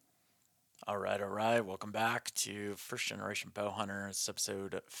All right, all right. Welcome back to First Generation Bow Hunter. It's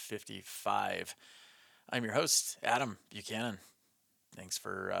episode 55. I'm your host, Adam Buchanan. Thanks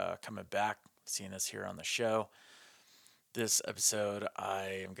for coming back, seeing us here on the show. This episode,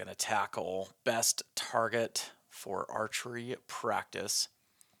 I am going to tackle best target for archery practice,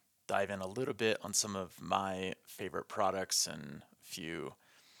 dive in a little bit on some of my favorite products and a few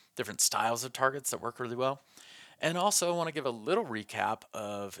different styles of targets that work really well. And also, I want to give a little recap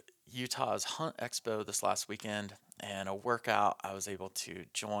of Utah's Hunt Expo this last weekend and a workout I was able to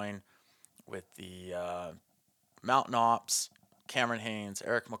join with the Mountain Ops, Cameron Haynes,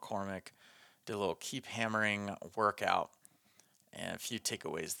 Eric McCormick. Did a little keep hammering workout and a few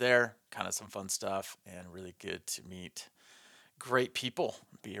takeaways there. Kind of some fun stuff and really good to meet great people,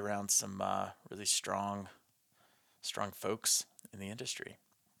 be around some really strong folks in the industry.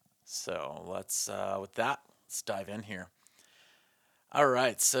 So with that, let's dive in here. All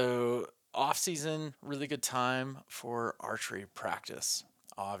right, so off season, really good time for archery practice,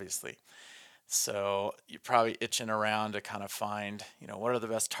 obviously. So you're probably itching around to kind of find, what are the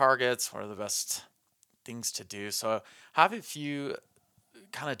best targets, what are the best things to do. So I have a few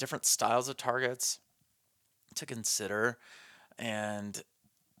kind of different styles of targets to consider, and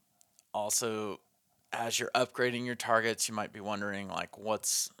also as you're upgrading your targets, you might be wondering like,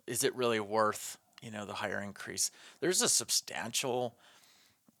 is it really worth, the higher increase? There's a substantial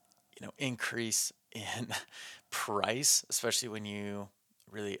increase in price, especially when you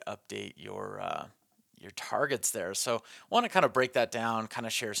really update your targets there. So, I want to kind of break that down, kind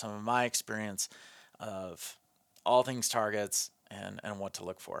of share some of my experience of all things targets and what to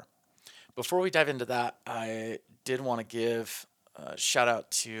look for. Before we dive into that, I did want to give a shout out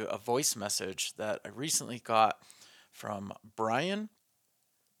to a voice message that I recently got from Brian.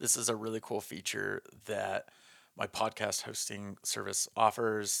 This is a really cool feature that my podcast hosting service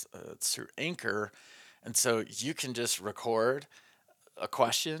offers. It's through Anchor, and so you can just record a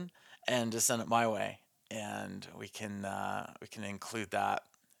question and just send it my way, and we can include that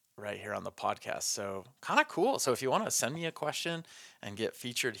right here on the podcast. So kind of cool. So if you want to send me a question and get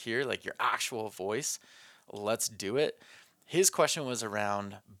featured here, like your actual voice, let's do it. His question was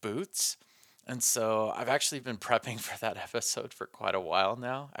around boots. And so I've actually been prepping for that episode for quite a while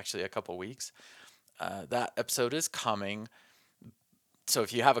now, actually a couple weeks. That episode is coming. So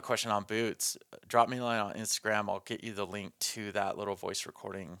if you have a question on boots, drop me a line on Instagram. I'll get you the link to that little voice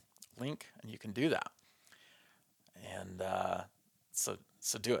recording link, and you can do that. And so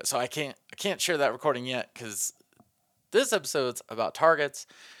do it. So I can't share that recording yet because this episode's about targets,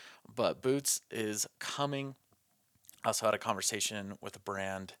 but boots is coming. I also had a conversation with a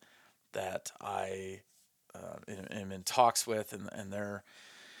brand that I am in talks with, and they're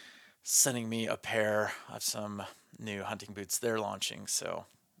sending me a pair of some new hunting boots they're launching. So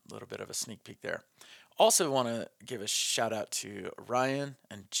a little bit of a sneak peek there. Also, want to give a shout out to Ryan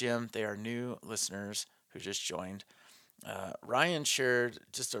and Jim. They are new listeners who just joined. Ryan shared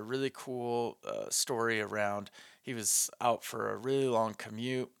just a really cool story around he was out for a really long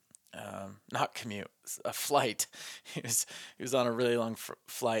commute, not commute, a flight. He was on a really long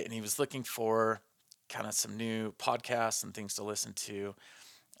flight, and he was looking for kind of some new podcasts and things to listen to,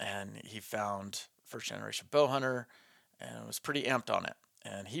 and he found First Generation Bow Hunter, and was pretty amped on it.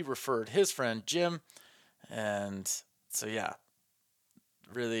 And he referred his friend Jim, and so yeah,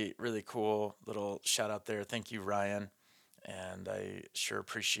 really really cool little shout out there. Thank you, Ryan, and I sure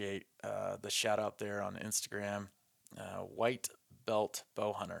appreciate the shout out there on Instagram, White Belt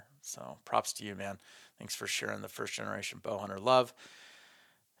Bow Hunter. So props to you, man. Thanks for sharing the First Generation Bow Hunter love.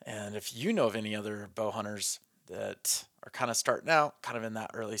 And if you know of any other bow hunters that are kind of starting out, kind of in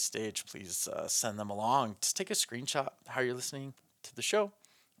that early stage, please send them along. Just take a screenshot how you're listening to the show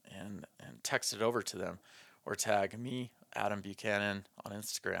and text it over to them, or tag me, Adam Buchanan, on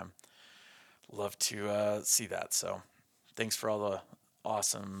Instagram. Love to see that. So thanks for all the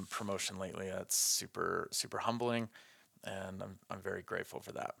awesome promotion lately. That's super, super humbling, and I'm very grateful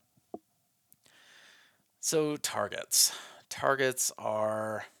for that. So targets. Targets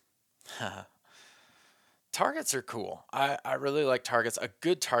are targets are cool. I really like targets. A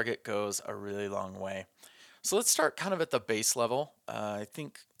good target goes a really long way. So let's start kind of at the base level. I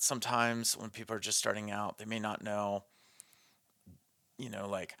think sometimes when people are just starting out, they may not know,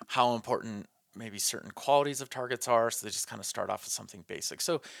 like how important maybe certain qualities of targets are. So they just kind of start off with something basic.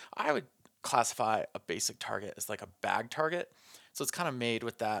 So I would classify a basic target as like a bag target. So it's kind of made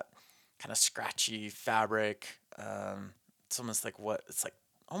with that kind of scratchy fabric. It's almost like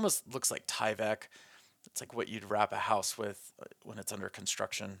almost looks like Tyvek. It's like what you'd wrap a house with when it's under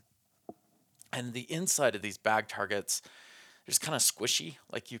construction. And the inside of these bag targets, they're just kind of squishy.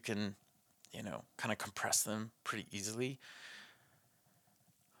 Like you can kind of compress them pretty easily.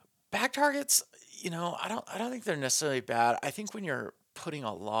 Back targets, I don't think they're necessarily bad. I think when you're putting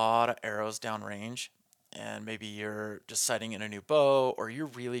a lot of arrows down range and maybe you're just sighting in a new bow or you're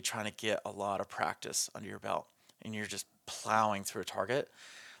really trying to get a lot of practice under your belt and you're just plowing through a target,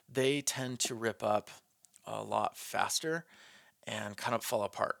 they tend to rip up a lot faster and kind of fall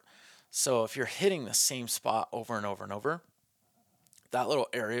apart. So if you're hitting the same spot over and over and over, that little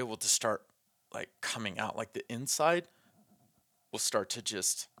area will just start like coming out, like the inside will start to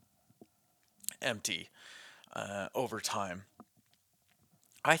just empty over time.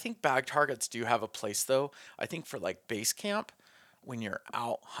 I think bag targets do have a place though. I think for like base camp, when you're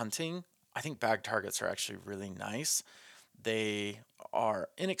out hunting, I think bag targets are actually really nice. They are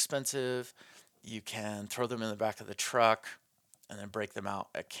inexpensive. You can throw them in the back of the truck and then break them out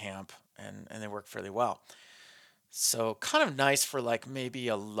at camp, and they work fairly well. So, kind of nice for like maybe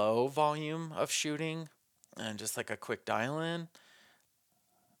a low volume of shooting and just like a quick dial in.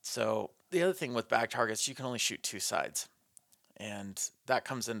 So, the other thing with bag targets, you can only shoot two sides. And that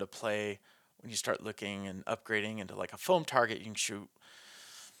comes into play when you start looking and upgrading into like a foam target. You can shoot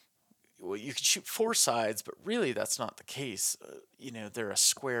four sides, but really that's not the case. They're a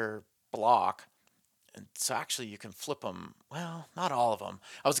square block. And so actually you can flip them. Well, not all of them.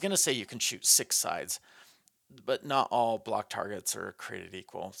 I was going to say you can shoot six sides, but not all block targets are created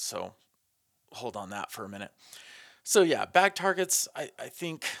equal. So hold on that for a minute. So yeah, bag targets, I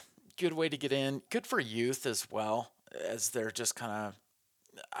think good way to get in. Good for youth as well, as they're just kind of,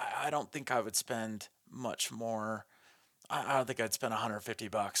 I don't think I would spend much more. I don't think I'd spend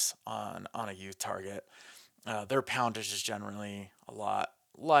 $150 on a youth target. Their poundage is generally a lot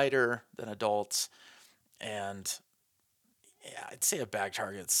lighter than adults, and yeah, I'd say a bag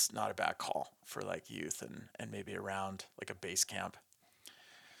target's not a bad call for like youth and maybe around like a base camp.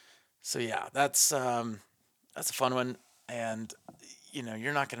 So yeah, that's a fun one, and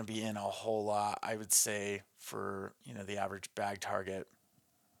you're not going to be in a whole lot. I would say for the average bag target,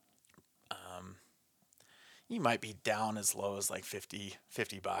 um, you might be down as low as like 50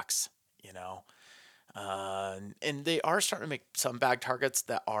 bucks. You know, and they are starting to make some bag targets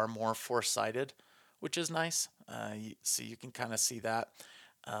that are more four-sided, which is nice. So you can kind of see that.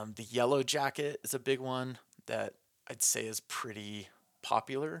 The yellow jacket is a big one that I'd say is pretty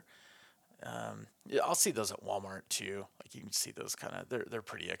popular. Yeah, I'll see those at Walmart too. Like you can see those they're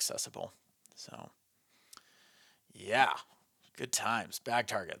pretty accessible. So yeah, good times. Bag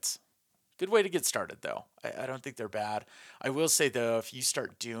targets. Good way to get started though. I don't think they're bad. I will say though, if you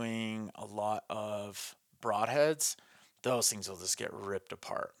start doing a lot of broadheads, those things will just get ripped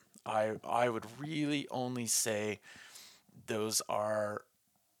apart. I would really only say those are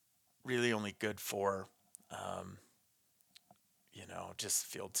really only good for um, just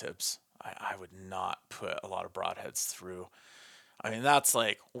field tips. I would not put a lot of broadheads through. I mean, that's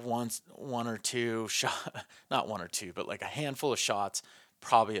like one or two shot, not one or two, but like a handful of shots,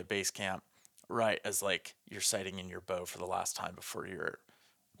 probably at base camp, right as like you're sighting in your bow for the last time before you're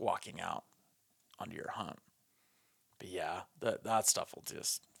walking out onto your hunt. But yeah, that stuff will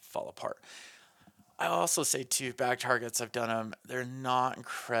just fall apart. I also say too, bag targets. I've done them. They're not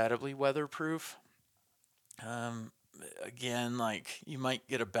incredibly weatherproof. Um, Again, like you might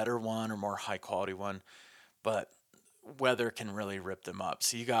get a better one or more high quality one, but weather can really rip them up.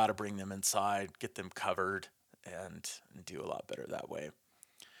 So you got to bring them inside, get them covered, and do a lot better that way.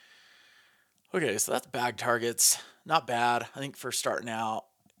 Okay, so that's bag targets. Not bad. I think for starting out,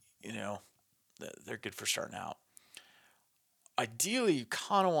 you know, they're good for starting out. Ideally, you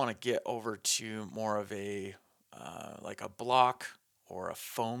kind of want to get over to more of a like a block or a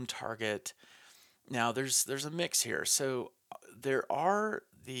foam target. Now, there's a mix here. So there are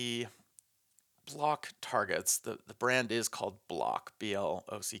the block targets. The brand is called Block,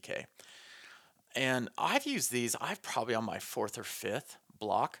 Block. And I've used these, I've probably on my fourth or fifth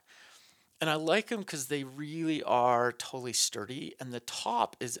block. And I like them because they really are totally sturdy. And the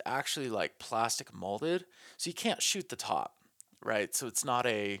top is actually like plastic molded. So you can't shoot the top, right? So it's not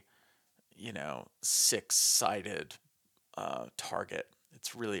a, six sided target.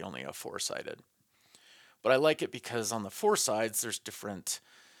 It's really only a four sided. But I like it because on the four sides, there's different,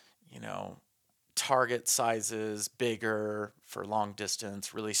 you know, target sizes, bigger for long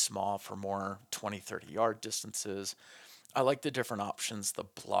distance, really small for more 20, 30-yard distances. I like the different options the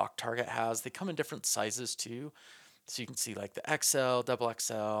block target has. They come in different sizes too. So you can see like the XL, double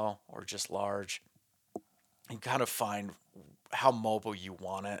XL, or just large, and kind of find how mobile you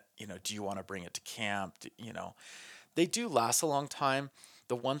want it. Do you want to bring it to camp? They do last a long time.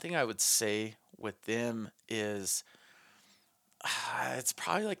 The one thing I would say with them is it's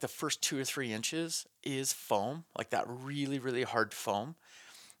probably like the first 2 or 3 inches is foam, like that really, really hard foam.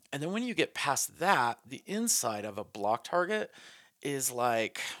 And then when you get past that, the inside of a block target is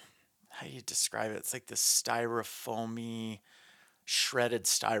like, how do you describe it? It's like this styrofoamy, shredded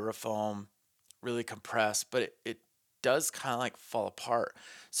styrofoam, really compressed, but it does kind of like fall apart.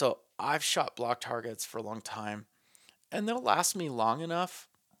 So I've shot block targets for a long time, and they'll last me long enough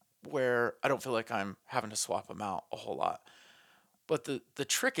where I don't feel like I'm having to swap them out a whole lot. But the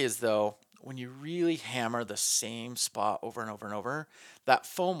trick is though, when you really hammer the same spot over and over and over, that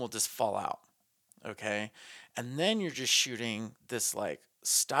foam will just fall out. Okay. And then you're just shooting this like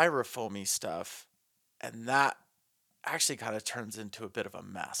styrofoamy stuff, and that actually kind of turns into a bit of a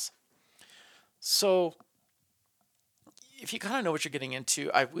mess. So if you kind of know what you're getting into,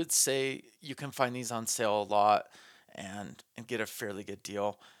 I would say you can find these on sale a lot and get a fairly good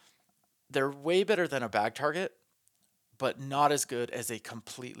deal. They're way better than a bag target, but not as good as a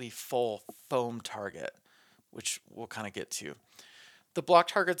completely full foam target, which we'll kind of get to. The block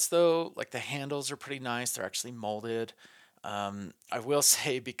targets, though, like the handles are pretty nice. They're actually molded. I will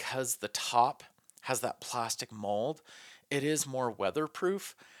say because the top has that plastic mold, it is more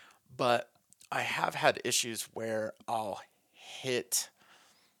weatherproof, but I have had issues where I'll hit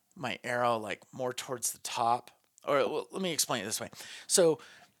my arrow like more towards the top. Or well, let me explain it this way. So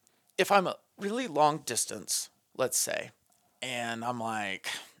if I'm a really long distance, let's say, and I'm like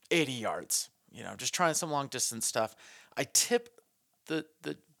 80 yards, just trying some long distance stuff, I tip the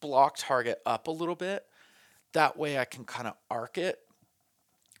block target up a little bit. That way I can kind of arc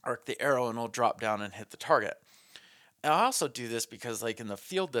the arrow, and it'll drop down and hit the target. And I also do this because like in the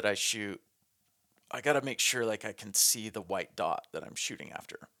field that I shoot, I got to make sure like I can see the white dot that I'm shooting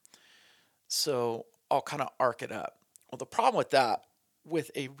after. So I'll kind of arc it up. Well, the problem with that,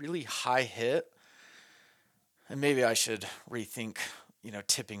 with a really high hit, and maybe I should rethink,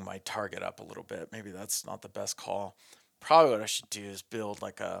 tipping my target up a little bit. Maybe that's not the best call. Probably what I should do is build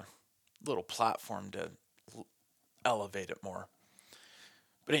like a little platform to elevate it more.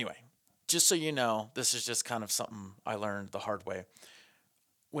 But anyway, just so you know, this is just kind of something I learned the hard way.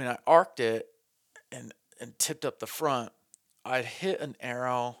 When I arced it and tipped up the front, I'd hit an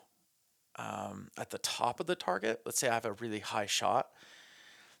arrow at the top of the target. Let's say I have a really high shot.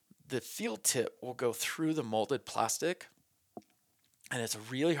 The field tip will go through the molded plastic, and it's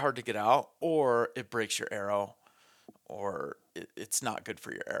really hard to get out, or it breaks your arrow, or it's not good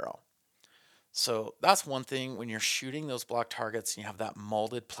for your arrow. So that's one thing when you're shooting those block targets and you have that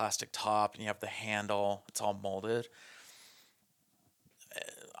molded plastic top and you have the handle, it's all molded.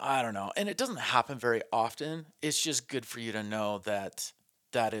 I don't know. And it doesn't happen very often. It's just good for you to know that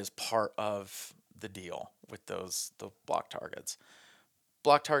that is part of the deal with the block targets.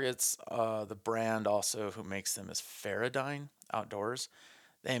 Block targets, the brand also who makes them is Faradyne Outdoors.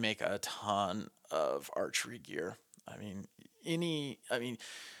 They make a ton of archery gear. I mean,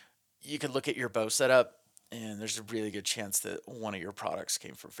 you could look at your bow setup, and there's a really good chance that one of your products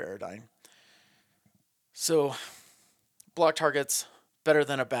came from Faradyne. So, block targets, better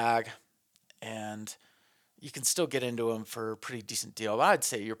than a bag, and you can still get into them for a pretty decent deal. But I'd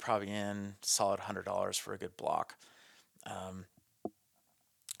say you're probably in solid $100 for a good block. Um,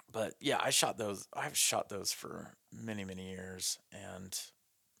 but yeah, I shot those. I've shot those for many, many years, and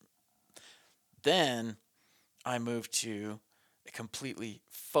then I moved to a completely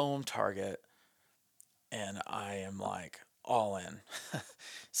foam target, and I am like all in.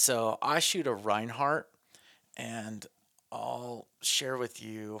 So I shoot a Reinhardt, and I'll share with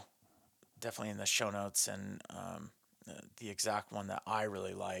you definitely in the show notes and the exact one that I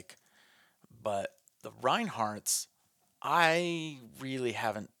really like. But the Reinhardts, I really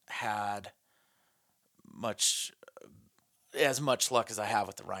haven't had much as much luck as I have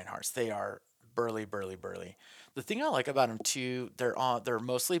with the Reinhardts. They are burly, burly, burly. The thing I like about them too, they're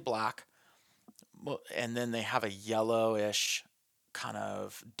mostly black, and then they have a yellowish kind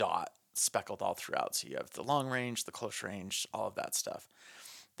of dot speckled all throughout. So you have the long range, the close range, all of that stuff.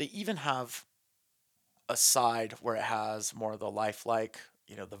 They even have a side where it has more of the lifelike,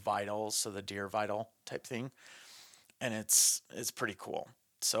 the vitals, so the deer vital type thing, and it's pretty cool.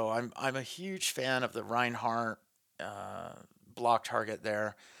 So I'm a huge fan of the Reinhardt uh, block target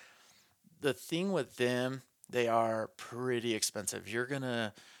there. The thing with them, they are pretty expensive. You're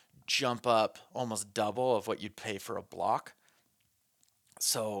gonna jump up almost double of what you'd pay for a block.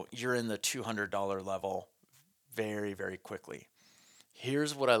 So you're in the $200 level very, very quickly.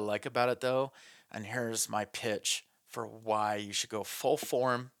 Here's what I like about it though, and here's my pitch for why you should go full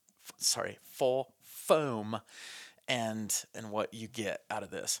foam and what you get out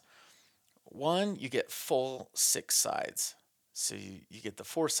of this. One, you get full six sides. So you get the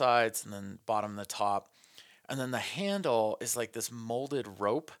four sides and then bottom and the top. And then the handle is like this molded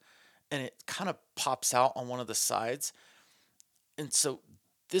rope and it kind of pops out on one of the sides. And so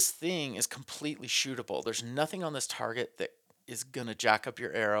this thing is completely shootable. There's nothing on this target that is going to jack up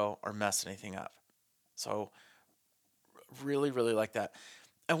your arrow or mess anything up. So really, really like that.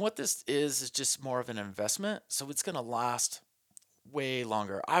 And what this is just more of an investment. So it's going to last way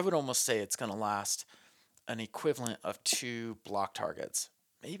longer. I would almost say it's going to last an equivalent of two block targets,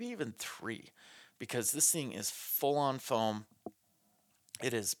 maybe even three, because this thing is full on foam.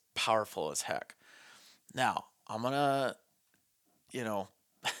 It is powerful as heck. Now, I'm going to, you know,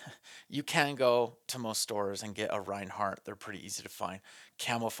 you can go to most stores and get a Reinhardt. They're pretty easy to find.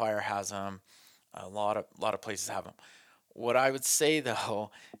 Camel Fire has them. A lot of places have them. What I would say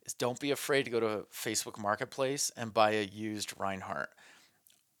though is don't be afraid to go to Facebook Marketplace and buy a used Reinhardt.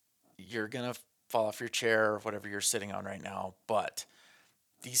 You're gonna fall off your chair or whatever you're sitting on right now, but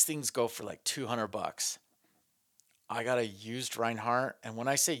these things go for like 200 bucks. I got a used Reinhardt, and when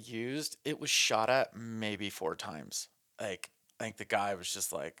I say used, it was shot at maybe four times. Like, I think the guy was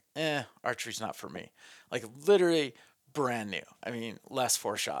just like, archery's not for me. Like, literally brand new. I mean, less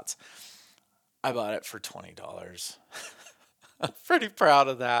four shots. I bought it for $20. I'm pretty proud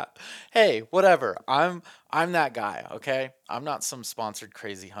of that. Hey, whatever. I'm that guy, okay? I'm not some sponsored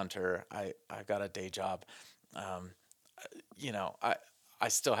crazy hunter. I've got a day job. Um, I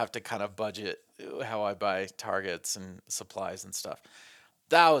still have to kind of budget how I buy targets and supplies and stuff.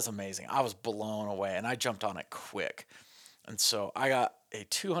 That was amazing. I was blown away and I jumped on it quick. And so I got a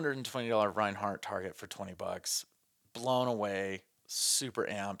 $220 Reinhardt target for 20 bucks. Blown away, super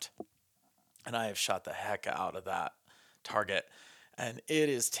amped, and I have shot the heck out of that target. And it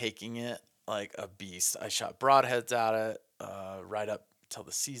is taking it like a beast. I shot broadheads at it right up till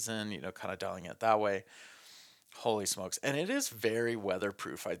the season, kind of dialing it that way. Holy smokes. And it is very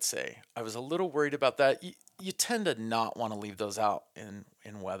weatherproof, I'd say. I was a little worried about that. You tend to not want to leave those out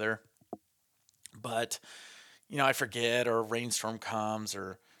in weather. But, I forget, or a rainstorm comes,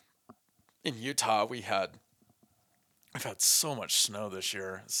 or in Utah, we've had so much snow this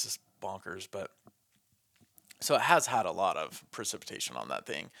year. It's just bonkers. But so it has had a lot of precipitation on that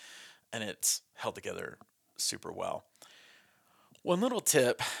thing, and it's held together super well. One little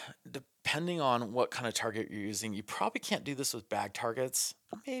tip, depending on what kind of target you're using, you probably can't do this with bag targets.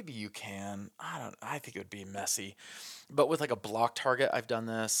 Maybe you can. I think it would be messy. But with like a block target, I've done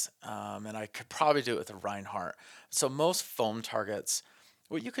this, and I could probably do it with a Reinhardt. So most foam targets,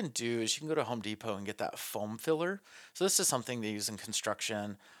 what you can do is you can go to Home Depot and get that foam filler. So this is something they use in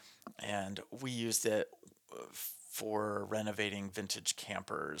construction, and we used it for renovating vintage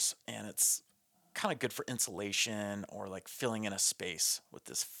campers, and it's kind of good for insulation or like filling in a space with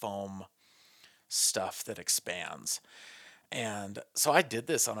this foam stuff that expands. And so I did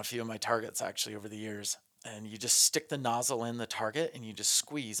this on a few of my targets actually over the years. And you just stick the nozzle in the target and you just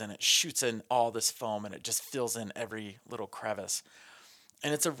squeeze and it shoots in all this foam and it just fills in every little crevice.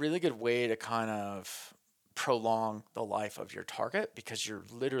 And it's a really good way to kind of prolong the life of your target because you're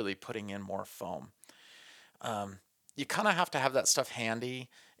literally putting in more foam. Um, you kind of have to have that stuff handy.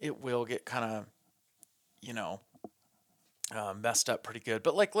 It will get kind of, you know, messed up pretty good.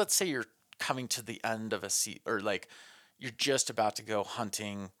 But like, let's say you're coming to the end of a seat, or like you're just about to go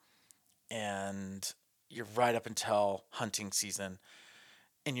hunting, and you're right up until hunting season,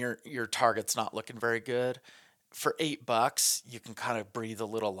 and your target's not looking very good. For $8, you can kind of breathe a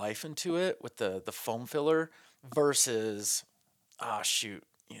little life into it with the foam filler versus, ah, shoot,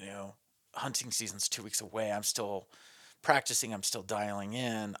 hunting season's 2 weeks away. I'm still practicing. I'm still dialing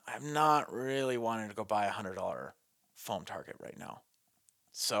in. I'm not really wanting to go buy $100 foam target right now.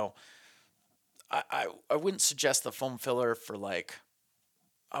 So I wouldn't suggest the foam filler for like,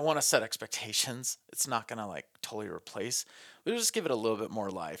 I want to set expectations. It's not going to like totally replace, but just give it a little bit more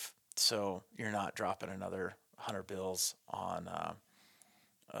life. So you're not dropping another 100 bills on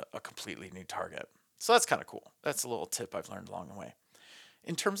a completely new target. So that's kind of cool. That's a little tip I've learned along the way.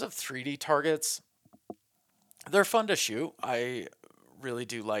 In terms of 3D targets, they're fun to shoot. I really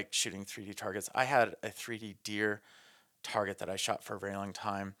do like shooting 3D targets. I had a 3D deer target that I shot for a very long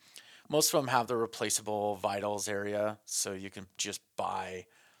time. Most of them have the replaceable vitals area, so you can just buy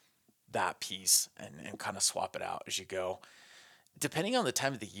that piece and kind of swap it out as you go. Depending on the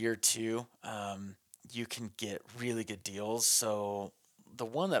time of the year, too, you can get really good deals. So the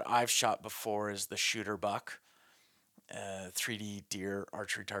one that I've shot before is the Shooter Buck, 3D deer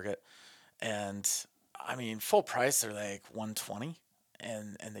archery target, and I mean full price they're like 120,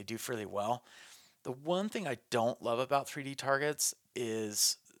 and they do fairly well. The one thing I don't love about 3D targets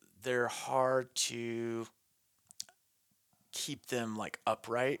is they're hard to keep them like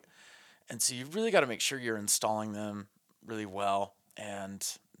upright. And so you really got to make sure you're installing them really well, and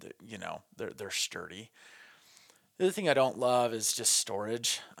they're sturdy. The other thing I don't love is just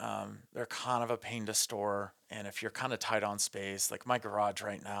storage. They're kind of a pain to store, and if you're kind of tight on space, like my garage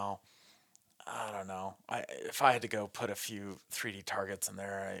right now, I don't know. If I had to go put a few 3D targets in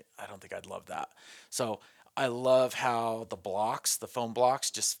there, I don't think I'd love that. So I love how the foam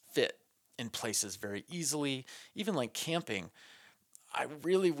blocks, just fit in places very easily. Even like camping, I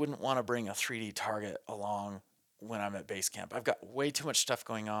really wouldn't want to bring a 3D target along when I'm at base camp. I've got way too much stuff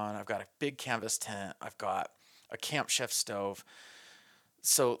going on. I've got a big canvas tent. I've got a Camp Chef stove.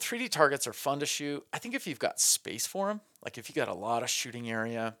 So 3D targets are fun to shoot. I think if you've got space for them, like if you got a lot of shooting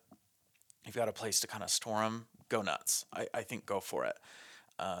area, you've got a place to kind of store them, go nuts. I think go for it.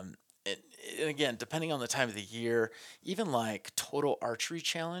 Um, and, and again, depending on the time of the year, even like Total Archery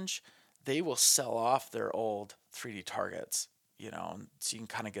Challenge, they will sell off their old 3D targets, so you can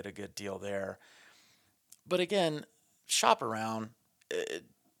kind of get a good deal there. But again, shop around. It,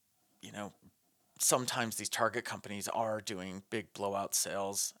 you know, Sometimes these target companies are doing big blowout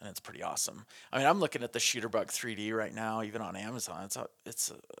sales, and it's pretty awesome. I mean, I'm looking at the Shooterbug 3D right now, even on Amazon.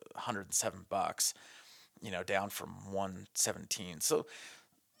 It's $107, down from 117. So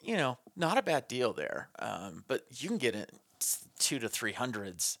not a bad deal there. But you can get it two to three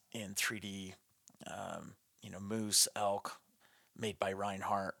hundreds in 3D, moose, elk, made by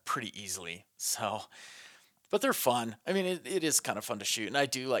Reinhardt pretty easily. So, but they're fun. I mean, it is kind of fun to shoot, and I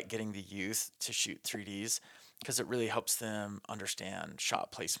do like getting the youth to shoot 3Ds because it really helps them understand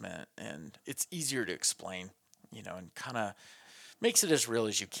shot placement, and it's easier to explain, and kind of makes it as real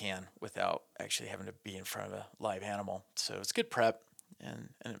as you can without actually having to be in front of a live animal. So it's good prep,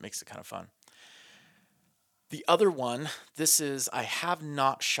 and it makes it kind of fun. The other one, I have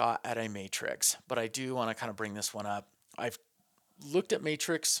not shot at a Matrix, but I do want to kind of bring this one up. I've looked at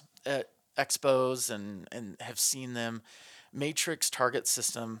Matrix at expos and have seen them. Matrix target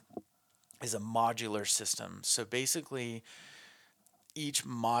system is a modular system. So basically, each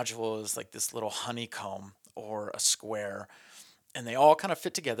module is like this little honeycomb or a square, and they all kind of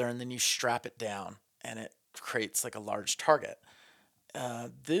fit together, and then you strap it down, and it creates like a large target.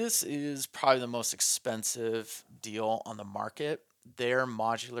 This is probably the most expensive deal on the market. Their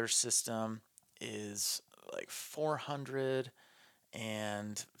modular system is like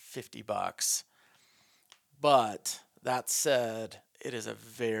 $450. But that said, it is a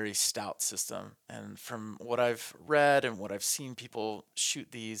very stout system. And from what I've read and what I've seen people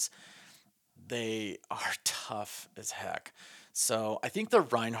shoot these, they are tough as heck. So I think the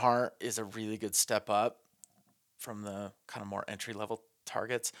Reinhardt is a really good step up from the kind of more entry level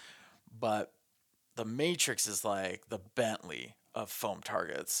targets. But the Matrix is like the Bentley of foam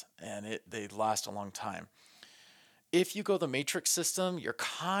targets, and they last a long time. If you go the Matrix system, you're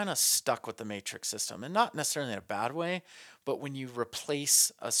kind of stuck with the Matrix system, and not necessarily in a bad way, but when you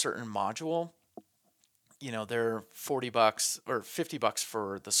replace a certain module, they're $40 or $50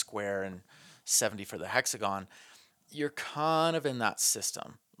 for the square and 70 for the hexagon. You're kind of in that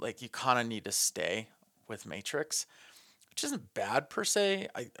system. Like you kind of need to stay with Matrix, which isn't bad per se.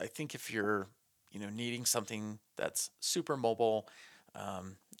 I think if you're, needing something that's super mobile,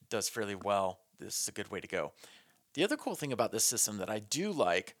 does fairly well, this is a good way to go. The other cool thing about this system that I do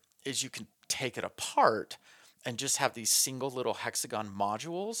like is you can take it apart and just have these single little hexagon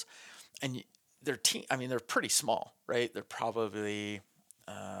modules, and they're pretty small, right? They're probably,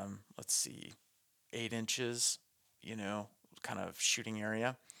 let's see, 8 inches, kind of shooting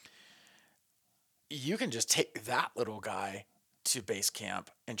area. You can just take that little guy to base camp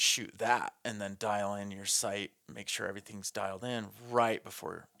and shoot that, and then dial in your sight, make sure everything's dialed in right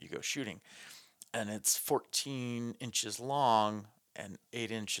before you go shooting. And it's 14 inches long and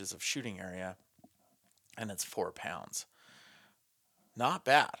 8 inches of shooting area, and it's 4 pounds. Not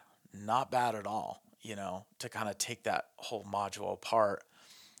bad. Not bad at all, to kind of take that whole module apart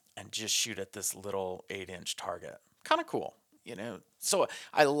and just shoot at this little 8-inch target. Kind of cool, So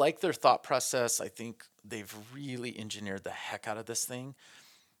I like their thought process. I think they've really engineered the heck out of this thing.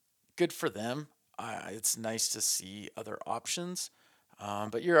 Good for them. It's nice to see other options,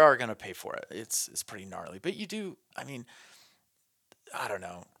 but you are going to pay for it. It's pretty gnarly. But you do, I mean, I don't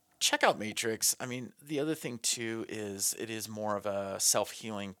know. Check out Matrix. I mean, the other thing too is it is more of a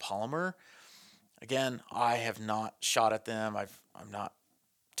self-healing polymer. Again, I have not shot at them. I'm not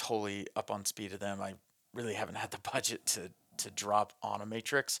totally up on speed of them. I really haven't had the budget to drop on a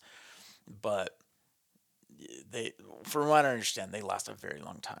Matrix, but from what I understand, they last a very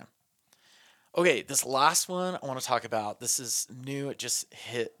long time. Okay, this last one I want to talk about. This is new. It just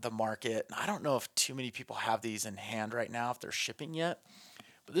hit the market. I don't know if too many people have these in hand right now, if they're shipping yet.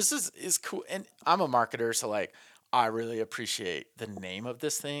 But this is cool. And I'm a marketer, so like I really appreciate the name of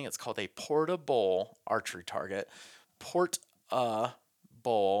this thing. It's called a portable archery target. Port bull,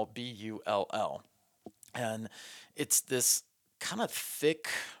 bull. And it's this kind of thick,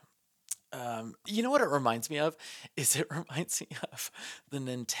 you know what it reminds me of? Is it reminds me of the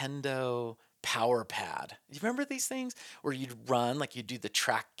Nintendo Power Pad. You remember these things where you'd run like you do the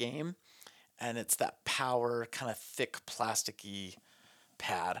track game, and it's that power kind of thick plasticky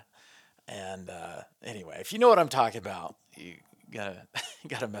pad. And anyway, if you know what I'm talking about, you gotta you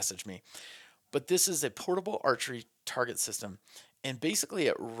gotta message me. But this is a portable archery target system, and basically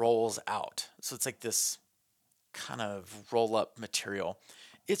it rolls out. So it's like this kind of roll up material.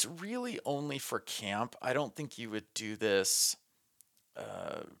 It's really only for camp. I don't think you would do this,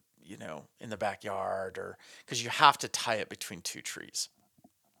 uh, in the backyard, or because you have to tie it between two trees.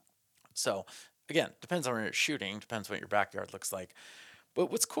 So again, depends on where you're shooting, depends what your backyard looks like. But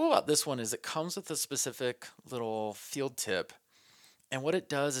what's cool about this one is it comes with a specific little field tip. And what it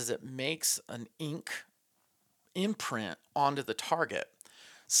does is it makes an ink imprint onto the target.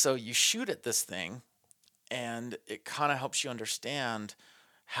 So you shoot at this thing and it kind of helps you understand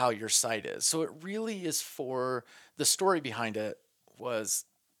how your sight is. So it really is for the story behind it was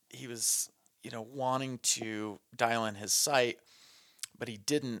he was, wanting to dial in his sight, but he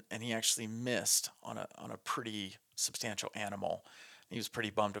didn't, and he actually missed on a pretty substantial animal. He was pretty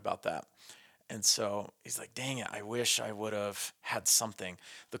bummed about that. And so he's like, dang it, I wish I would have had something.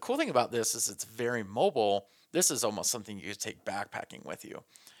 The cool thing about this is it's very mobile. This is almost something you could take backpacking with you.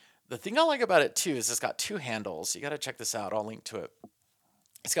 The thing I like about it too is it's got two handles. You got to check this out. I'll link to it.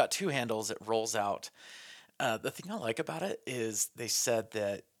 It's got two handles. It rolls out. The thing I like about it is they said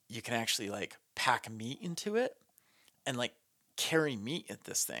that you can actually like pack meat into it and like carry meat at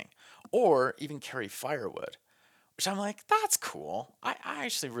this thing, or even carry firewood, which I'm like, that's cool. I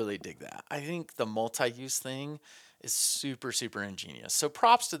actually really dig that. I think the multi-use thing is super, super ingenious. So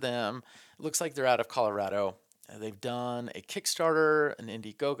props to them. It looks like they're out of Colorado. They've done a Kickstarter, an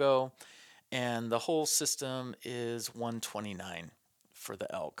Indiegogo, and the whole system is 129 for the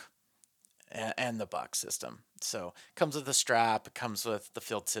elk and the buck system. So it comes with a strap, it comes with the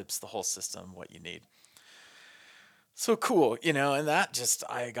field tips, the whole system, what you need. So cool, and that just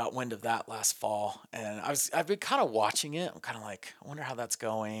I got wind of that last fall, and I've been kind of watching it. I'm kind of like, I wonder how that's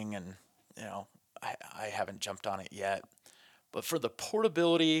going, and you know, I haven't jumped on it yet. But for the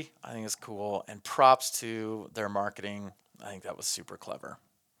portability, I think it's cool, and props to their marketing. I think that was super clever.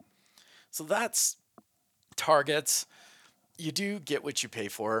 So that's targets. You do get what you pay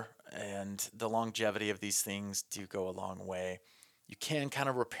for, and the longevity of these things do go a long way. You can kind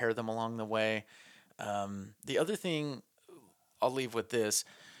of repair them along the way. The other thing I'll leave with this,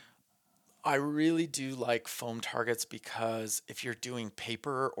 I really do like foam targets because if you're doing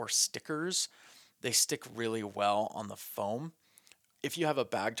paper or stickers, they stick really well on the foam. If you have a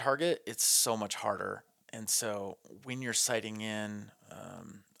bag target, it's so much harder. And so when you're sighting in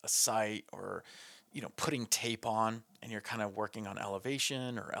a sight, or putting tape on, and you're kind of working on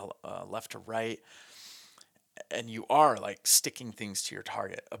elevation or left to right, and you are like sticking things to your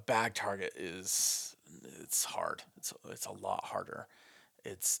target, a bag target it's hard. It's a lot harder.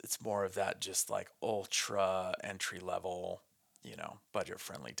 It's more of that just like ultra entry level, budget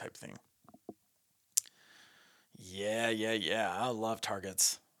friendly type thing. Yeah, yeah, yeah. I love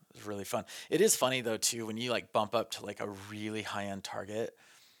targets. It's really fun. It is funny though too when you like bump up to like a really high end target,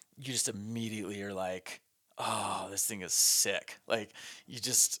 you just immediately are like, oh, this thing is sick. Like you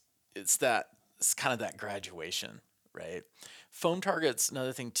just it's kind of that graduation, right? Foam targets,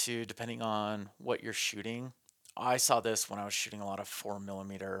 another thing too, depending on what you're shooting. I saw this when I was shooting a lot of 4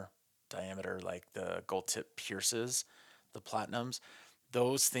 millimeter diameter, like the gold tip pierces, the platinums.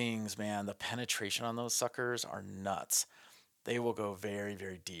 Those things, man, the penetration on those suckers are nuts. They will go very,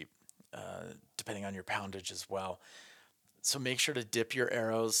 very deep, depending on your poundage as well. So make sure to dip your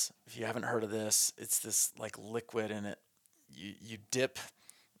arrows. If you haven't heard of this, it's this like liquid in it. You dip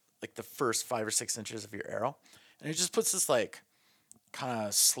like the first 5 or 6 inches of your arrow, and it just puts this like kind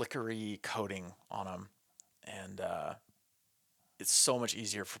of slickery coating on them, and it's so much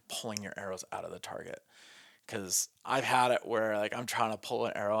easier for pulling your arrows out of the target. Because I've had it where like I'm trying to pull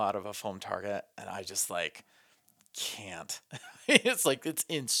an arrow out of a foam target, and I just like can't. It's like it's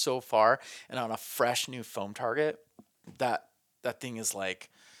in so far, and on a fresh new foam target, that that thing is like,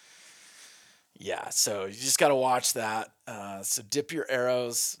 yeah. So you just got to watch that. So dip your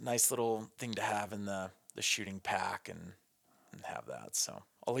arrows, nice little thing to have in the shooting pack, and have that. So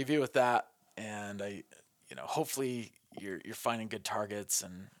I'll leave you with that. and hopefully you're finding good targets,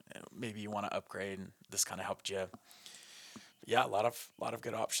 and maybe you want to upgrade, and this kind of helped you. Yeah, a lot of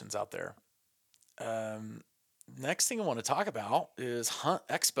good options out there. Um, Next thing I want to talk about is Hunt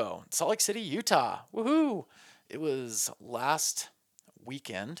Expo, Salt Lake City, Utah. Woohoo! It was last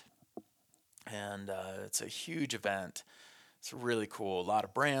weekend, and it's a huge event. It's really cool. A lot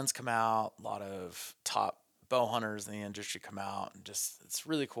of brands come out, a lot of top bow hunters in the industry come out, and just it's a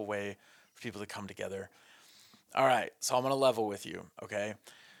really cool way for people to come together. All right, so I'm gonna level with you, okay?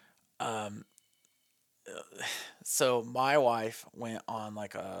 Um, so my wife went on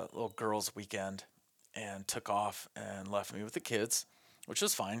like a little girls' weekend and took off and left me with the kids, which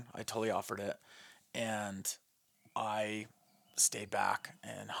was fine. I totally offered it, and I stayed back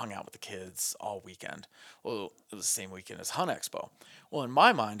and hung out with the kids all weekend. Well, it was the same weekend as Hunt Expo. Well, in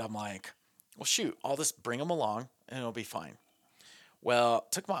my mind, I'm like, well, shoot, I'll just bring them along and it'll be fine. Well,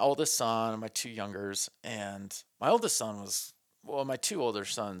 took my oldest son and my two youngers, and my oldest son was, well, my two older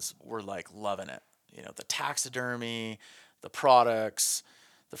sons were like loving it. The taxidermy, the products,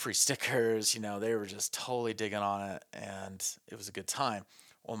 the free stickers, they were just totally digging on it, and it was a good time.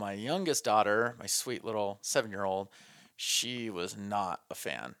 Well, my youngest daughter, my sweet little 7-year old, she was not a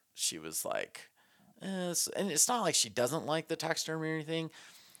fan. She was like, and it's not like she doesn't like the taxidermy or anything.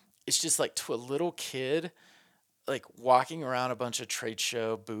 It's just like to a little kid, like walking around a bunch of trade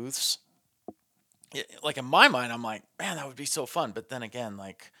show booths. Like in my mind, I'm like, man, that would be so fun. But then again,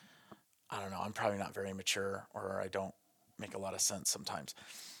 like, I don't know, I'm probably not very mature, or I don't make a lot of sense sometimes.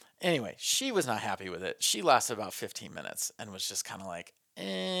 Anyway, she was not happy with it. She lasted about 15 minutes and was just kind of like,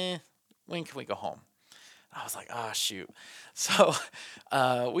 when can we go home? I was like, ah, shoot. So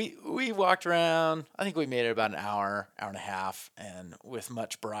we walked around. I think we made it about an hour, hour and a half, and with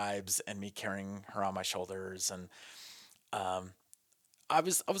much bribes and me carrying her on my shoulders. And um, I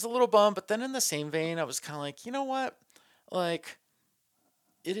was a little bummed, but then in the same vein, I was kind of like, you know what? Like,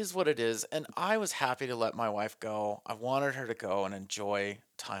 it is what it is. And I was happy to let my wife go. I wanted her to go and enjoy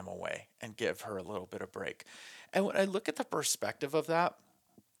time away and give her a little bit of break. And when I look at the perspective of that,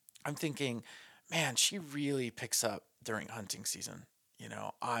 I'm thinking, man, she really picks up during hunting season.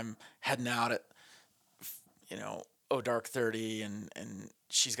 I'm heading out at, dark 30, and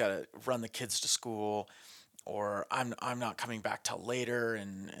she's got to run the kids to school, or I'm not coming back till later,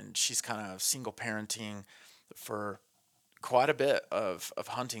 and she's kind of single parenting for quite a bit of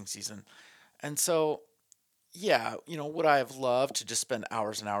hunting season. And so, yeah, would I have loved to just spend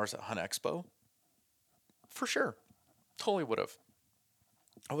hours and hours at Hunt Expo? For sure. Totally would have.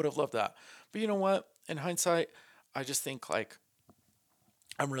 I would have loved that. But you know what? In hindsight, I just think like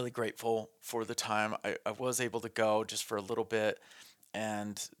I'm really grateful for the time I was able to go just for a little bit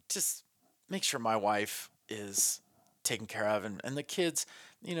and just make sure my wife is taken care of. And the kids,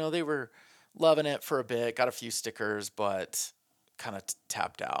 they were loving it for a bit, got a few stickers, but kind of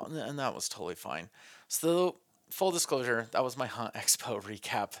tapped out. And that was totally fine. So, full disclosure, that was my Hunt Expo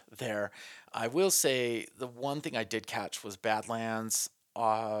recap there. I will say the one thing I did catch was Badlands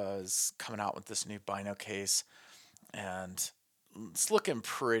was coming out with this new Bino case, and it's looking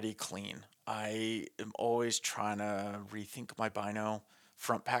pretty clean. I am always trying to rethink my Bino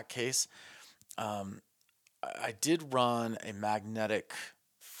front pack case. Um, I did run a magnetic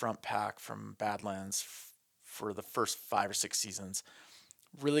front pack from Badlands for the first 5 or 6 seasons.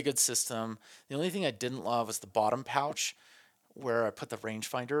 Really good system. The only thing I didn't love was the bottom pouch where I put the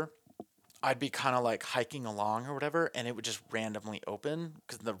rangefinder. I'd be kind of like hiking along or whatever, and it would just randomly open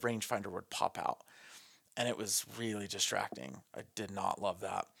because the rangefinder would pop out, and it was really distracting. I did not love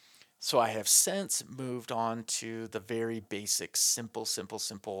that. So I have since moved on to the very basic, simple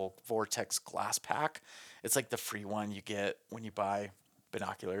Vortex glass pack. It's like the free one you get when you buy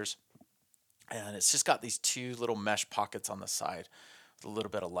binoculars. And it's just got these two little mesh pockets on the side with a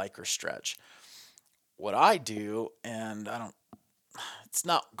little bit of Lycra stretch. What I do, and it's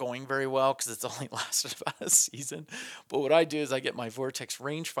not going very well because it's only lasted about a season. But what I do is I get my Vortex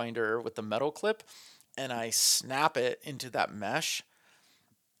rangefinder with the metal clip and I snap it into that mesh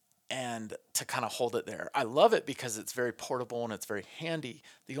and to kind of hold it there. I love it because it's very portable and it's very handy.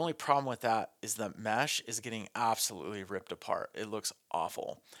 The only problem with that is the mesh is getting absolutely ripped apart. It looks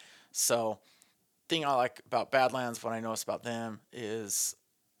awful. So, thing I like about Badlands, what I notice about them is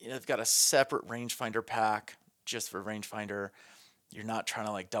they've got a separate rangefinder pack just for rangefinder. You're not trying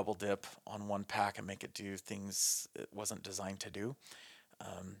to like double dip on one pack and make it do things it wasn't designed to do.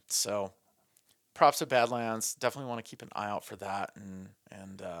 So props to Badlands. Definitely want to keep an eye out for that.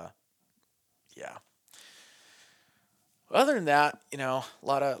 And yeah. Other than that, a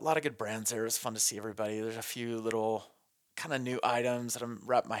lot of good brands there. It was fun to see everybody. There's a few little kind of new items that I'm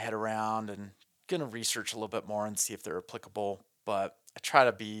wrapping my head around and gonna research a little bit more and see if they're applicable. But I try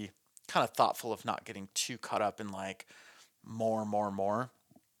to be kind of thoughtful of not getting too caught up in like more, more, more.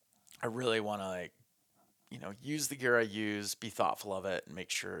 I really want to like, use the gear I use, be thoughtful of it, and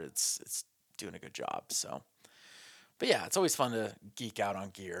make sure it's doing a good job. So, but yeah, it's always fun to geek out on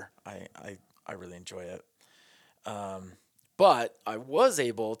gear. I really enjoy it. Um, but I was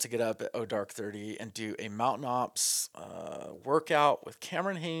able to get up at Dark 30 and do a Mountain Ops workout with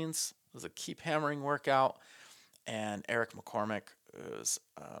Cameron Haynes. It was a keep hammering workout, and Eric McCormick is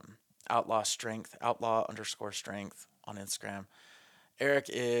Outlaw underscore strength on Instagram. Eric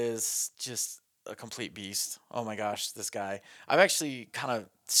is just a complete beast. Oh my gosh, this guy. I've actually kind of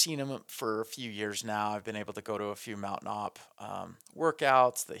seen him for a few years now. I've been able to go to a few Mountain Op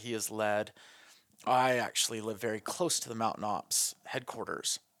workouts that he has led. I actually live very close to the Mountain Ops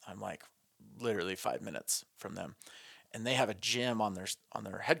headquarters. I'm like literally 5 minutes from them, and they have a gym on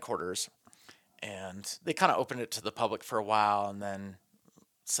their headquarters. And they kind of opened it to the public for a while, and then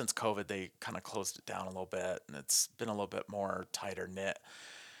since COVID, they kind of closed it down a little bit, and it's been a little bit more tighter knit.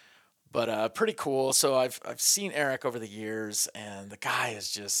 But pretty cool. So I've seen Eric over the years, and the guy is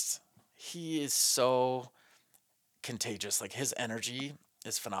just he is so contagious. Like his energy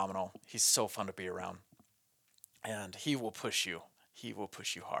is phenomenal. He's so fun to be around, and he will push you. He will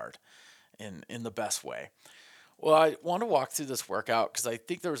push you hard in the best way. Well, I want to walk through this workout because I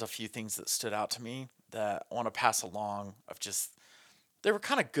think there was a few things that stood out to me that I want to pass along of just they were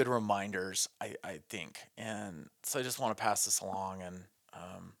kind of good reminders, I think. And so I just want to pass this along. And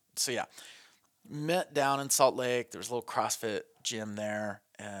so, yeah, met down in Salt Lake. There was a little CrossFit gym there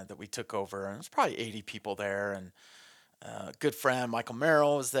that we took over. And it was probably 80 people there. And a good friend, Michael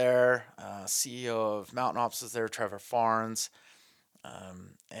Merrill, was there. CEO of Mountain Ops was there, Trevor Farnes.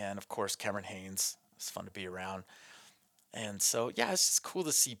 And of course, Cameron Haynes. It's fun to be around. And so, yeah, it's just cool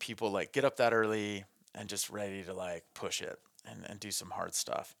to see people like get up that early and just ready to like push it and do some hard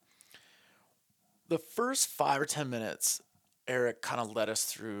stuff. The first 5 or 10 minutes, Eric kind of led us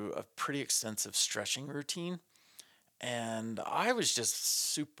through a pretty extensive stretching routine. And I was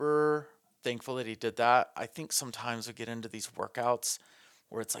just super thankful that he did that. I think sometimes we get into these workouts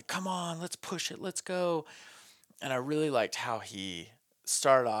where it's like, come on, let's push it, let's go. And I really liked how he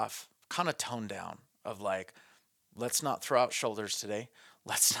started off kind of toned down of like, let's not throw out shoulders today.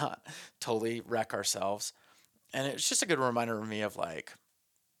 Let's not totally wreck ourselves. And it's just a good reminder of me of like,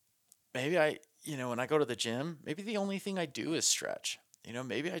 maybe when I go to the gym, maybe the only thing I do is stretch.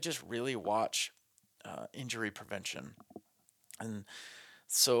 Maybe I just really watch injury prevention. And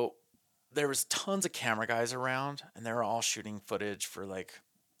so there was tons of camera guys around, and they were all shooting footage for like,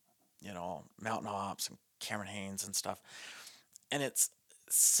 Mountain Ops and Cameron Haynes and stuff. And it's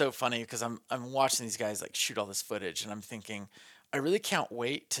so funny because I'm watching these guys like shoot all this footage, and I'm thinking, I really can't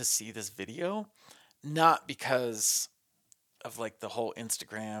wait to see this video, not because of like the whole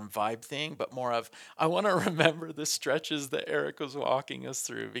Instagram vibe thing, but more of I want to remember the stretches that Eric was walking us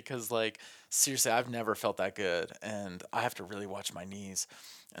through because like seriously, I've never felt that good and I have to really watch my knees.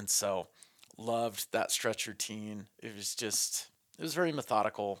 And so loved that stretch routine. It was very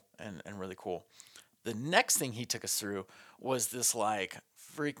methodical and really cool. The next thing he took us through was this like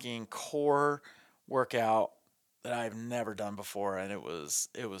freaking core workout that I've never done before and it was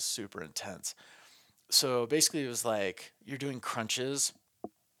super intense. So basically, it was like you're doing crunches,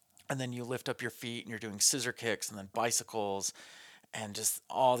 and then you lift up your feet, and you're doing scissor kicks, and then bicycles, and just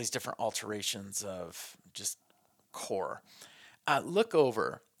all these different alterations of just core. Look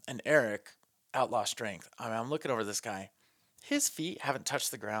over, and Eric, Outlaw Strength. I mean, I'm looking over this guy. His feet haven't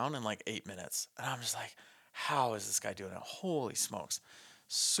touched the ground in like 8 minutes, and I'm just like, how is this guy doing it? Holy smokes!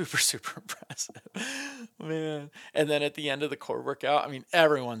 Super, super impressive, man. And then at the end of the core workout, I mean,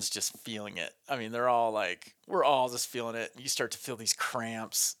 everyone's just feeling it. I mean, they're all like, we're all just feeling it. You start to feel these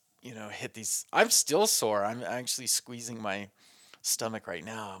cramps, hit these. I'm still sore. I'm actually squeezing my stomach right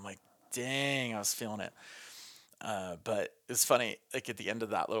now. I'm like, dang, I was feeling it. But it's funny, like at the end of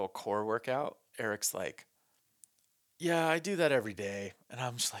that little core workout, Eric's like, yeah, I do that every day. And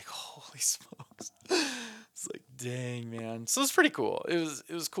I'm just like, holy smokes. It's like, dang, man. So it's pretty cool. It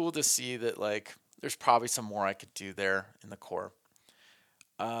was cool to see that like there's probably some more I could do there in the core.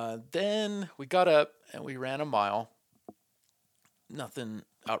 Then we got up and we ran a mile. Nothing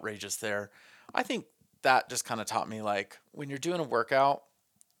outrageous there. I think that just kind of taught me like when you're doing a workout,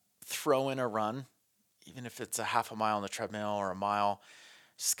 throw in a run, even if it's a half a mile on the treadmill or a mile.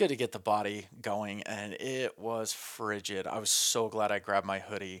 It's good to get the body going, and it was frigid. I was so glad I grabbed my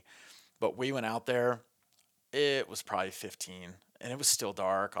hoodie. But we went out there, it was probably 15, and it was still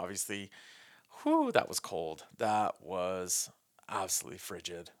dark, obviously. Whew, that was cold. That was absolutely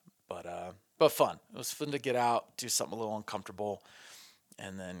frigid, but fun. It was fun to get out, do something a little uncomfortable,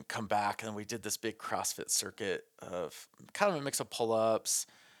 and then come back. And we did this big CrossFit circuit of kind of a mix of pull-ups,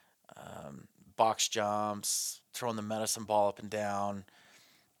 box jumps, throwing the medicine ball up and down,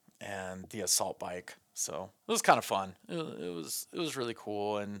 and the assault bike. So it was kind of fun. It was really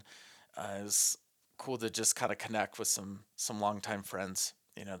cool, and it was cool to just kind of connect with some longtime friends,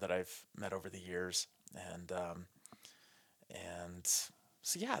 that I've met over the years, and and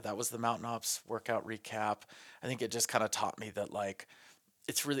so yeah, that was the Mountain Ops workout recap. I think it just kind of taught me that like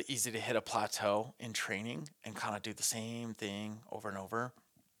it's really easy to hit a plateau in training and kind of do the same thing over and over.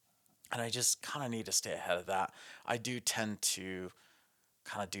 And I just kind of need to stay ahead of that. I do tend to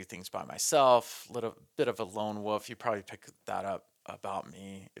kind of do things by myself, little bit of a lone wolf. You probably pick that up about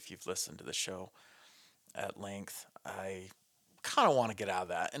me if you've listened to the show at length. I kind of want to get out of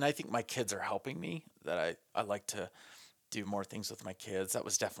that. And I think my kids are helping me that I like to do more things with my kids. That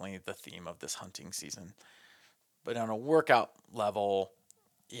was definitely the theme of this hunting season. But on a workout level,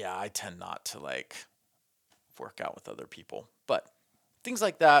 yeah, I tend not to like work out with other people. But things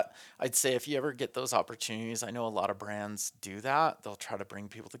like that, I'd say if you ever get those opportunities, I know a lot of brands do that. They'll try to bring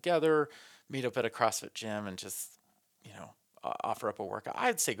people together, meet up at a CrossFit gym, and just, offer up a workout.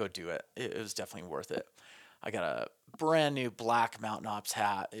 I'd say go do it. It was definitely worth it. I got a brand new black Mountain Ops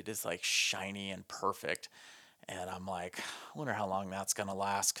hat. It is like shiny and perfect. And I'm like, I wonder how long that's going to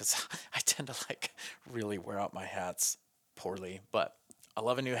last because I tend to like really wear out my hats poorly. But I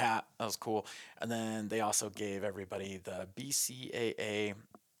love a new hat. That was cool. And then they also gave everybody the BCAA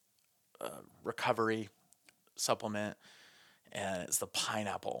recovery supplement, and it's the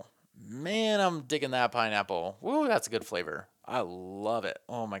pineapple. Man, I'm digging that pineapple. Woo, that's a good flavor. I love it.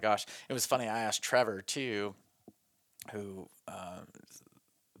 Oh my gosh. It was funny. I asked Trevor too, who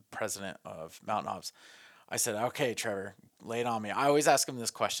president of Mountain Ops. I said, "Okay, Trevor, lay it on me." I always ask him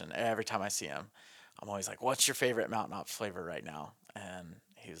this question every time I see him. I'm always like, "What's your favorite Mountain Ops flavor right now?" And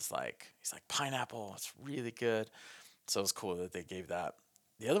he's like pineapple. It's really good. So it was cool that they gave that.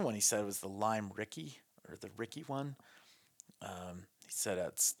 The other one he said was the lime Ricky, or the Ricky one. He said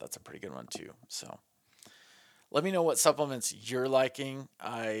that's a pretty good one too. So let me know what supplements you're liking.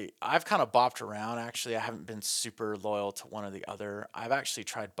 I've kind of bopped around actually. I haven't been super loyal to one or the other. I've actually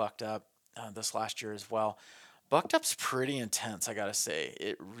tried Bucked Up this last year as well. Bucked Up's pretty intense, I gotta say.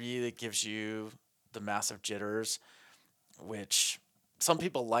 It really gives you the massive jitters, which some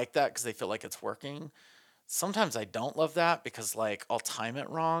people like that because they feel like it's working. Sometimes I don't love that because like I'll time it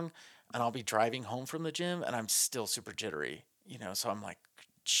wrong and I'll be driving home from the gym and I'm still super jittery, so I'm like,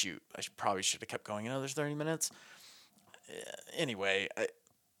 shoot, probably should have kept going another 30 minutes. Anyway,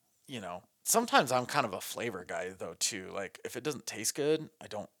 sometimes I'm kind of a flavor guy though too. Like if it doesn't taste good, I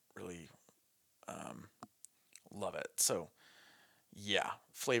don't really um, love it. So yeah,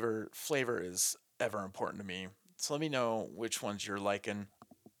 flavor is ever important to me. So let me know which ones you're liking.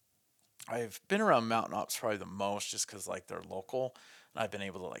 I've been around Mountain Ops probably the most just because like they're local, and I've been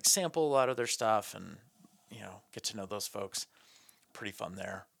able to like sample a lot of their stuff and get to know those folks. Pretty fun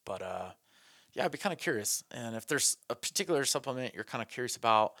there. But yeah, I'd be kind of curious. And if there's a particular supplement you're kind of curious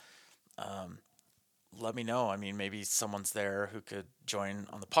about, um, let me know. I mean, maybe someone's there who could join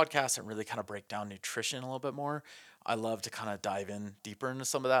on the podcast and really kind of break down nutrition a little bit more. I love to kind of dive in deeper into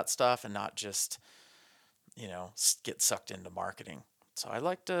some of that stuff and not just, get sucked into marketing. So I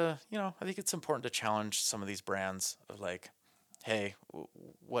like to, I think it's important to challenge some of these brands of like, hey,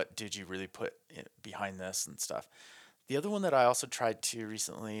 what did you really put behind this and stuff. The other one that I also tried to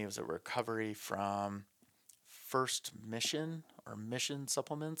recently was a recovery from First Mission or Mission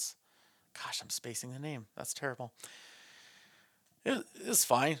Supplements. Gosh, I'm spacing the name. That's terrible. It's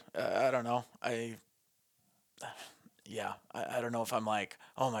fine. I don't know. Yeah, I don't know if I'm like,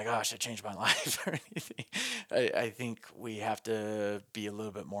 oh my gosh, I changed my life or anything. I think we have to be a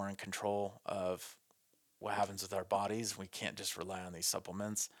little bit more in control of what happens with our bodies. We can't just rely on these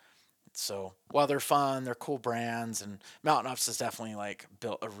supplements. So while they're fun, they're cool brands, and Mountain Ops has definitely like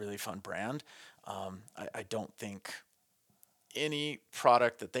built a really fun brand. I don't think any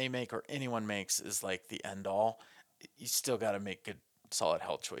product that they make or anyone makes is like the end all. You still got to make good, solid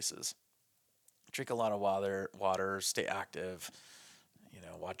health choices. Drink a lot of water, stay active,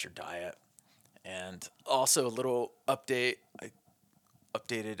 watch your diet. And also a little update. I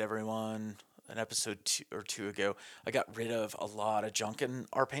updated everyone an episode or two ago. I got rid of a lot of junk in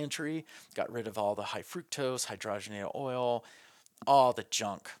our pantry. Got rid of all the high fructose, hydrogenated oil, all the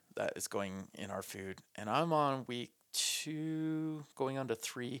junk that is going in our food. And I'm on week 2, going on to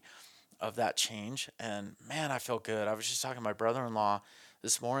 3 of that change. And man, I feel good. I was just talking to my brother-in-law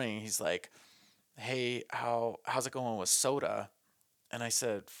this morning. He's like, hey, how's it going with soda? And I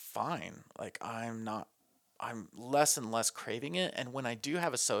said, fine. Like I'm less and less craving it. And when I do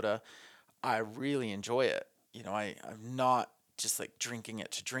have a soda, I really enjoy it. I'm not just like drinking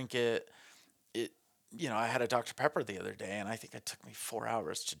it to drink it. It, I had a Dr. Pepper the other day and I think it took me 4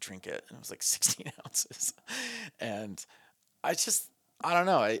 hours to drink it and it was like 16 ounces. And I just, I don't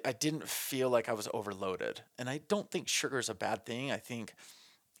know. I didn't feel like I was overloaded. And I don't think sugar is a bad thing. I think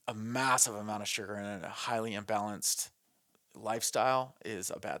a massive amount of sugar in a highly imbalanced lifestyle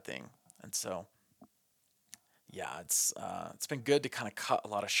is a bad thing. And so, yeah, it's been good to kind of cut a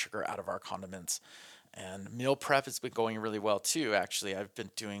lot of sugar out of our condiments. And meal prep has been going really well too. Actually, I've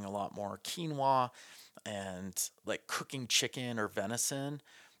been doing a lot more quinoa and like cooking chicken or venison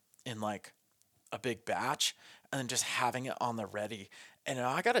in like a big batch and then just having it on the ready. And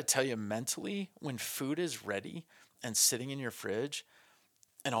I got to tell you, mentally, when food is ready and sitting in your fridge,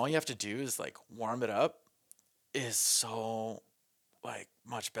 and all you have to do is like warm it up, is so like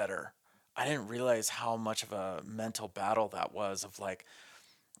much better. I didn't realize how much of a mental battle that was of like,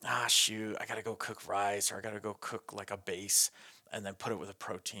 shoot, I gotta go cook rice or I gotta go cook like a base and then put it with a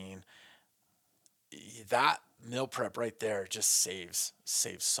protein. That meal prep right there just saves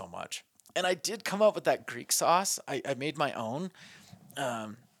so much. And I did come up with that Greek sauce. I made my own.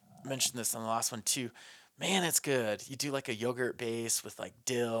 Um, Mentioned this on the last one too. Man, it's good. You do like a yogurt base with like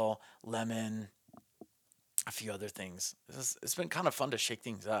dill, lemon, a few other things. It's been kind of fun to shake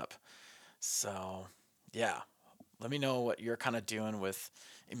things up. So, yeah, let me know what you're kind of doing with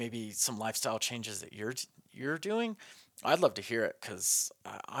maybe some lifestyle changes that you're doing. I'd love to hear it because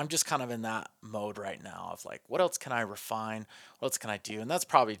I'm just kind of in that mode right now of like, what else can I refine? What else can I do? And that's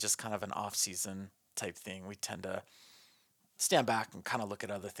probably just kind of an off season type thing. We tend to stand back and kind of look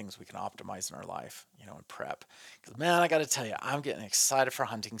at other things we can optimize in our life, and prep. Because man, I got to tell you, I'm getting excited for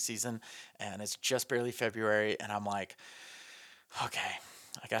hunting season, and it's just barely February, and I'm like, okay,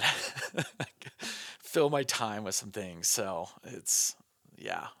 I gotta fill my time with some things. So it's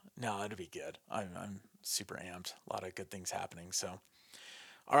yeah, no, it'll be good. I'm super amped. A lot of good things happening. So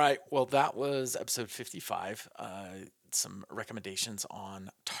all right, well that was episode 55. Some recommendations on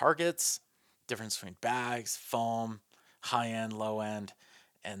targets, difference between bags, foam, high end, low end,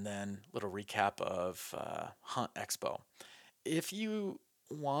 and then little recap of Hunt Expo. If you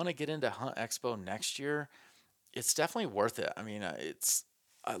want to get into Hunt Expo next year, it's definitely worth it. I mean, it's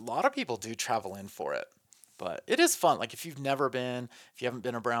a lot of people do travel in for it, but it is fun. Like if you've never been, if you haven't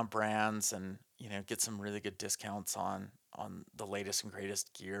been around brands, and get some really good discounts on the latest and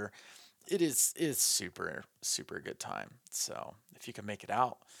greatest gear, it is super good time. So if you can make it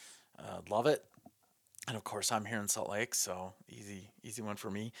out, love it. And of course, I'm here in Salt Lake, so easy one for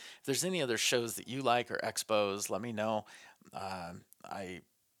me. If there's any other shows that you like or expos, let me know. I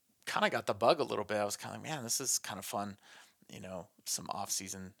kind of got the bug a little bit. I was kind of like, man, this is kind of fun, some off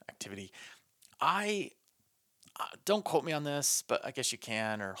season activity. I don't quote me on this, but I guess you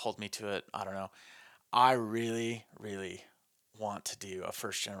can or hold me to it. I don't know. I really want to do a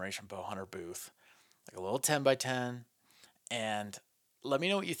first generation bow hunter booth, like a little 10 by 10. And let me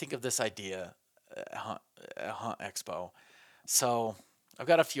know what you think of this idea at Hunt Expo. So I've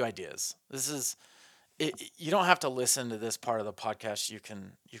got a few ideas. This is you don't have to listen to this part of the podcast. You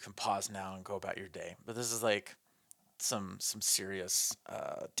can pause now and go about your day. But this is like some serious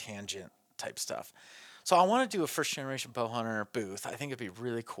tangent type stuff. So I want to do a first generation bow hunter booth. I think it'd be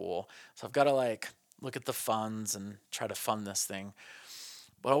really cool. So I've got to like look at the funds and try to fund this thing.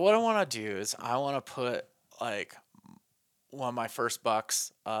 But what I want to do is I want to put like one of my first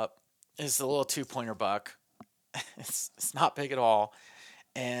bucks up. It's a little 2 pointer buck. It's not big at all,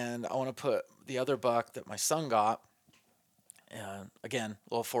 and I want to put the other buck that my son got. And again,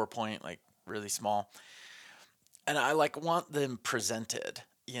 little 4 point, like really small, and I like want them presented,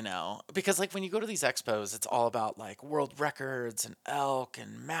 because like when you go to these expos, it's all about like world records and elk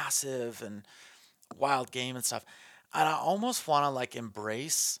and massive and wild game and stuff. And I almost want to like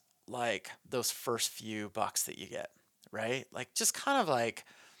embrace like those first few bucks that you get, right? Like just kind of like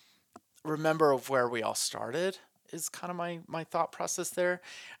remember of where we all started is kind of my thought process there.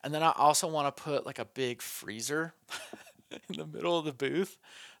 And then I also want to put like a big freezer in the middle of the booth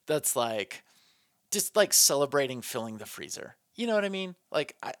that's like just like celebrating filling the freezer. You know what I mean?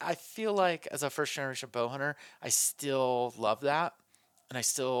 Like I feel like as a first generation bow hunter, I still love that and I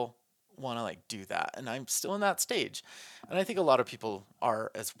still want to like do that. And I'm still in that stage. And I think a lot of people are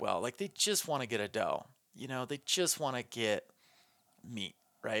as well. Like they just want to get a doe. They just want to get meat,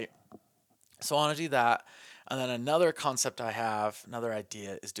 right? So I want to do that. And then another concept I have, another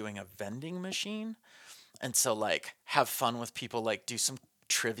idea is doing a vending machine. And so like have fun with people, like do some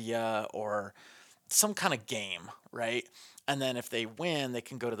trivia or some kind of game, right? And then if they win, they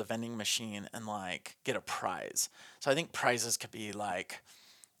can go to the vending machine and like get a prize. So I think prizes could be like,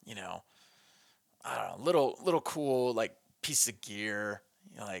 you know, I don't know, little cool like piece of gear,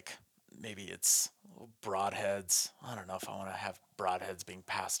 like maybe it's broadheads. I don't know if I want to have broadheads being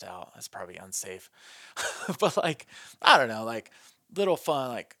passed out. That's probably unsafe. But like I don't know, like little fun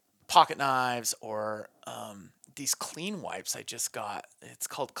like pocket knives or these clean wipes I just got. It's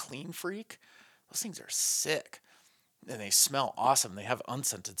called Clean Freak. Those things are sick and they smell awesome. They have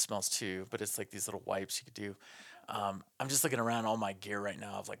unscented smells too, but it's like these little wipes you could do. I'm just looking around all my gear right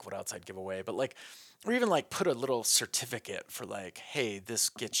now of like what else I'd give away, but like, or even like put a little certificate for like, hey, this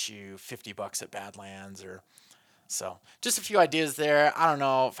gets you $50 at Badlands or so. Just a few ideas there. I don't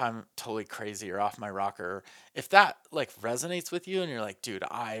know if I'm totally crazy or off my rocker. If that like resonates with you and you're like, dude,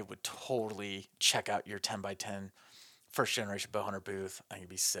 I would totally check out your 10 by 10 first generation bow hunter booth. I think it'd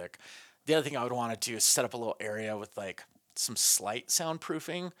be sick. The other thing I would want to do is set up a little area with like some slight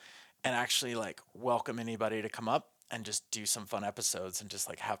soundproofing and actually like welcome anybody to come up and just do some fun episodes and just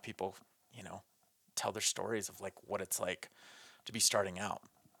like have people, you know, tell their stories of like what it's like to be starting out.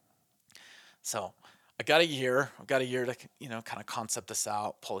 So I got a year. I've got a year to, you know, kind of concept this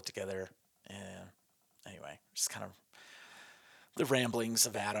out, pull it together. And anyway, just kind of the ramblings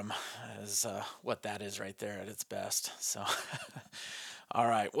of Adam is what that is right there at its best. So, all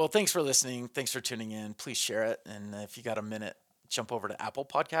right. Well, thanks for listening. Thanks for tuning in. Please share it. And if you got a minute, jump over to Apple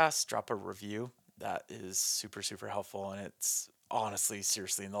Podcasts, drop a review. That is super, super helpful. And it's honestly,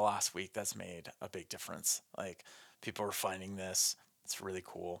 seriously, in the last week, that's made a big difference. Like people are finding this. It's really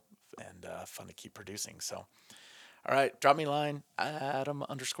cool and fun to keep producing. So, all right, drop me a line,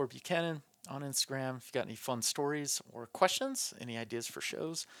 Adam_Buchanan on Instagram. If you got any fun stories or questions, any ideas for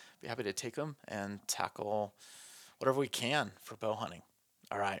shows, be happy to take them and tackle whatever we can for bow hunting.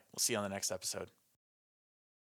 All right, we'll see you on the next episode.